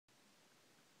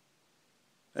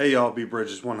Hey y'all, B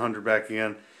Bridges 100 back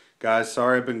again. Guys,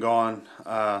 sorry I've been gone.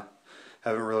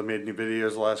 Haven't really made any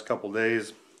videos the last couple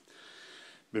days.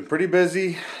 Been pretty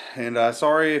busy, and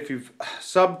sorry if you've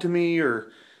subbed to me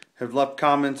or have left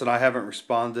comments and I haven't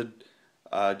responded.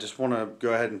 Just want to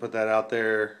go ahead and put that out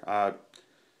there.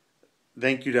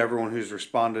 Thank you to everyone who's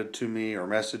responded to me or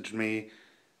messaged me.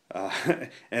 Uh,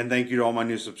 and thank you to all my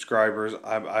new subscribers.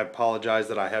 I apologize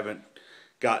that I haven't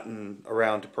gotten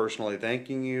around to personally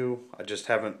thanking you. I just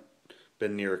haven't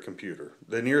been near a computer.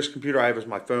 The nearest computer I have is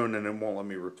my phone, and it won't let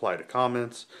me reply to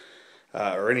comments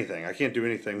or anything. I can't do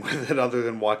anything with it other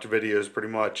than watch videos pretty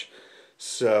much.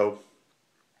 So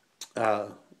I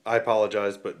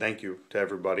apologize, but thank you to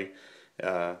everybody.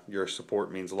 Your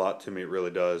support means a lot to me. It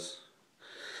really does.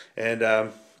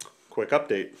 And quick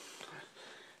update.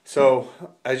 So,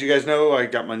 as you guys know, I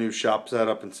got my new shop set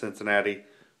up in Cincinnati.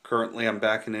 Currently, I'm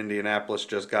back in Indianapolis.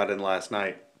 Just got in last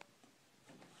night.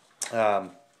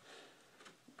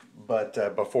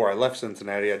 But before I left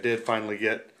Cincinnati, I did finally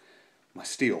get my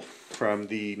steel from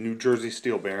the New Jersey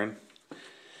Steel Baron.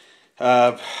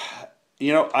 Uh,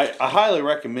 I highly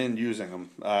recommend using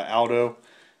them. Aldo,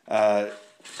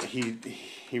 he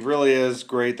really is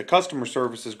great. The customer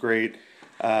service is great.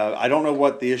 I don't know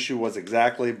what the issue was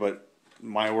exactly, but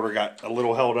my order got a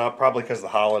little held up, probably because of the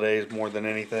holidays more than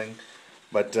anything.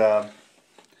 But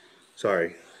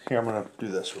sorry, here I'm gonna do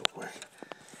this real quick.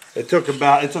 It took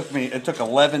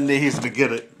 11 days to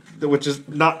get it, which is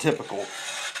not typical.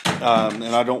 And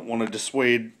I don't want to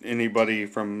dissuade anybody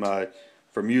from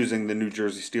using the New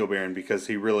Jersey Steel Baron because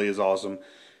he really is awesome.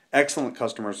 Excellent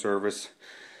customer service.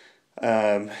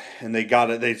 And they got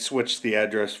it. They switched the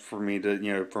address for me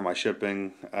to for my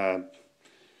shipping.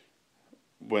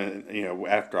 When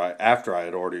after I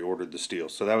had already ordered the steel,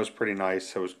 so that was pretty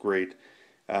nice. That was great.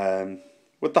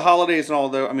 With the holidays and all,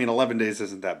 though, I mean, 11 days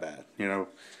isn't that bad. A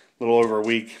little over a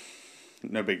week,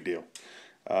 no big deal.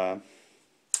 But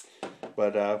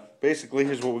basically,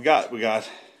 here's what we got. We got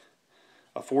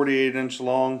a 48-inch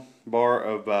long bar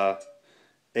of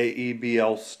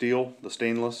AEBL steel, the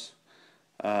stainless.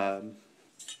 And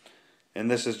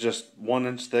this is just 1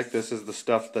 inch thick. This is the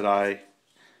stuff that I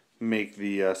make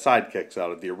the sidekicks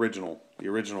out of, the original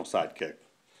sidekick.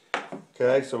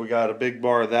 Okay, so we got a big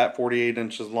bar of that, 48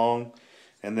 inches long,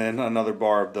 and then another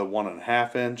bar of the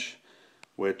 1.5 inch,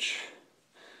 which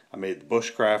I made the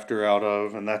Bushcrafter out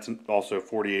of, and that's also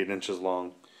 48 inches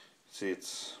long. See,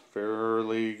 it's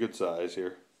fairly good size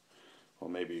here. Well,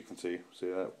 maybe you can see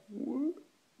that.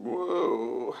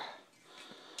 Whoa.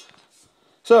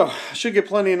 So, I should get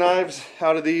plenty of knives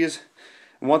out of these.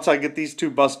 And once I get these two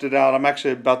busted out, I'm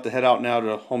actually about to head out now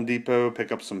to Home Depot,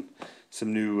 pick up some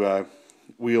new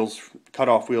wheels,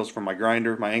 cut-off wheels from my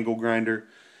grinder, my angle grinder.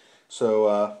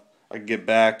 So I can get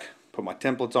back, put my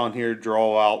templates on here,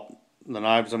 draw out the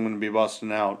knives I'm going to be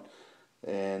busting out,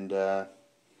 and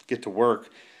get to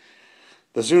work.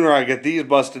 The sooner I get these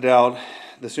busted out,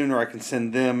 the sooner I can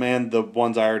send them and the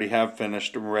ones I already have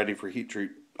finished and ready for heat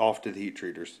treat off to the heat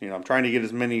treaters. I'm trying to get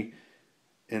as many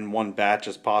in one batch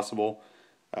as possible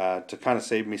to kind of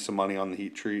save me some money on the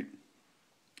heat treat.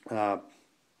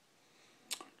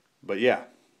 But yeah,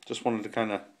 just wanted to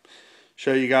kind of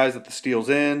show you guys that the steel's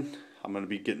in. I'm going to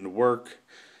be getting to work.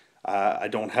 I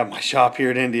don't have my shop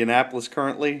here in Indianapolis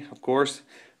currently, of course,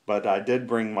 but I did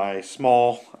bring my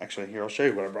small, actually here I'll show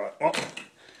you what I brought. Oh,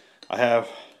 I have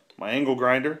my angle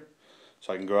grinder,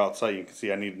 so I can go outside. You can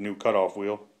see I need a new cutoff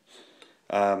wheel,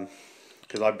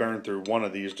 because I burned through one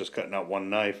of these just cutting out one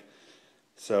knife.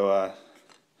 So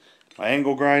my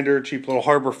angle grinder, cheap little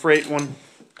Harbor Freight one,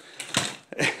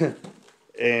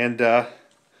 and my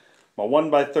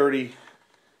 1x30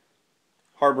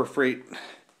 Harbor Freight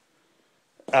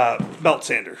belt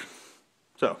sander.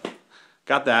 So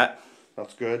got that.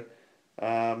 That's good.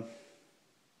 And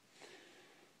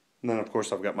then of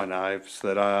course I've got my knives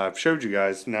that I've showed you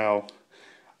guys. Now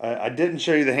I didn't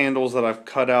show you the handles that I've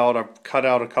cut out. I've cut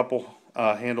out a couple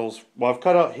handles. Well, I've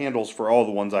cut out handles for all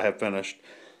the ones I have finished.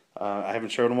 I haven't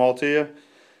showed them all to you,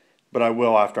 but I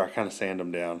will after I kind of sand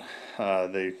them down.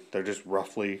 They're just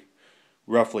roughly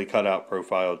cut out,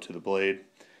 profiled to the blade.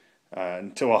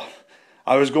 Until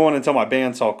I was going until my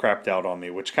bandsaw crapped out on me,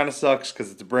 which kind of sucks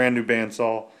because it's a brand new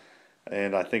bandsaw,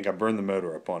 and I think I burned the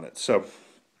motor up on it. So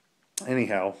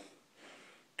anyhow,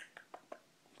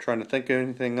 trying to think of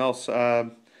anything else.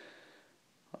 I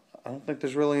don't think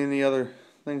there's really any other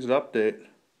things to update.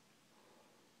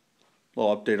 A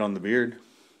little update on the beard.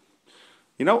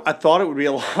 I thought it would be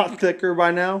a lot thicker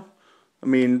by now. I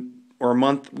mean, or a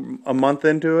month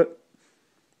into it.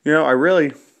 I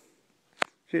really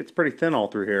see it's pretty thin all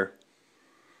through here.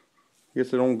 I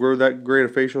guess I don't grow that great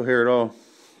of facial hair at all.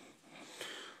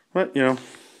 But, you know,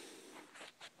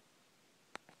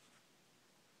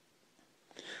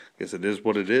 guess it is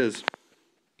what it is.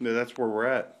 Yeah, that's where we're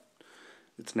at.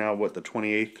 It's now, what, the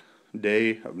 28th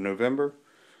day of November?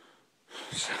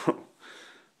 So,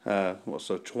 well,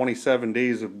 so 27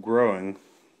 days of growing.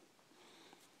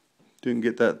 Didn't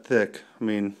get that thick. I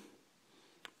mean,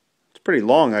 it's pretty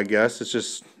long, I guess. It's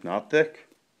just not thick.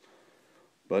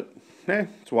 But,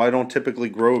 that's why I don't typically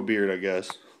grow a beard, I guess.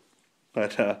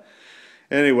 But,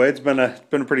 anyway, it's been a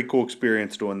pretty cool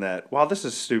experience doing that. Wow, this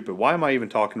is stupid. Why am I even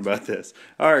talking about this?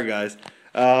 All right, guys.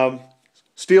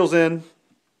 Steel's in.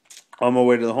 On my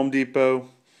way to the Home Depot.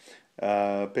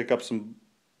 Pick up some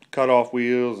cut-off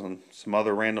wheels and some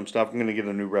other random stuff. I'm going to get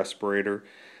a new respirator.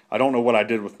 I don't know what I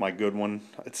did with my good one.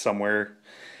 It's somewhere,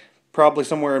 probably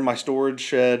somewhere in my storage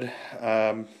shed,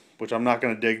 which I'm not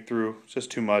going to dig through. It's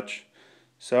just too much.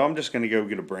 So I'm just going to go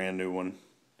get a brand new one.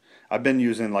 I've been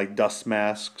using like dust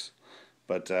masks,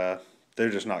 but they're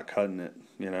just not cutting it,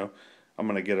 you know. I'm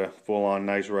going to get a full-on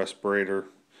nice respirator,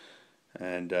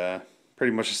 and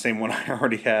pretty much the same one I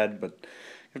already had, but I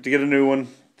have to get a new one.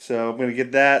 So I'm going to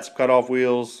get that, some cut-off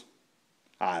wheels.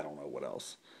 I don't know what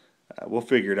else. We'll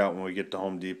figure it out when we get to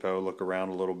Home Depot, look around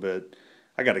a little bit.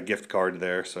 I got a gift card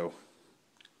there, so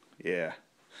yeah.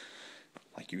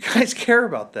 Like, you guys care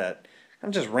about that.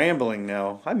 I'm just rambling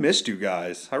now. I missed you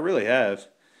guys. I really have.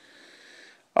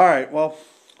 Alright, well,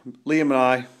 Liam and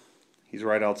I, he's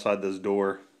right outside this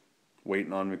door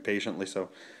waiting on me patiently, so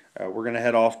we're going to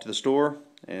head off to the store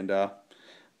and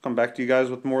come back to you guys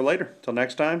with more later. Till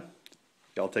next time,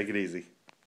 y'all take it easy.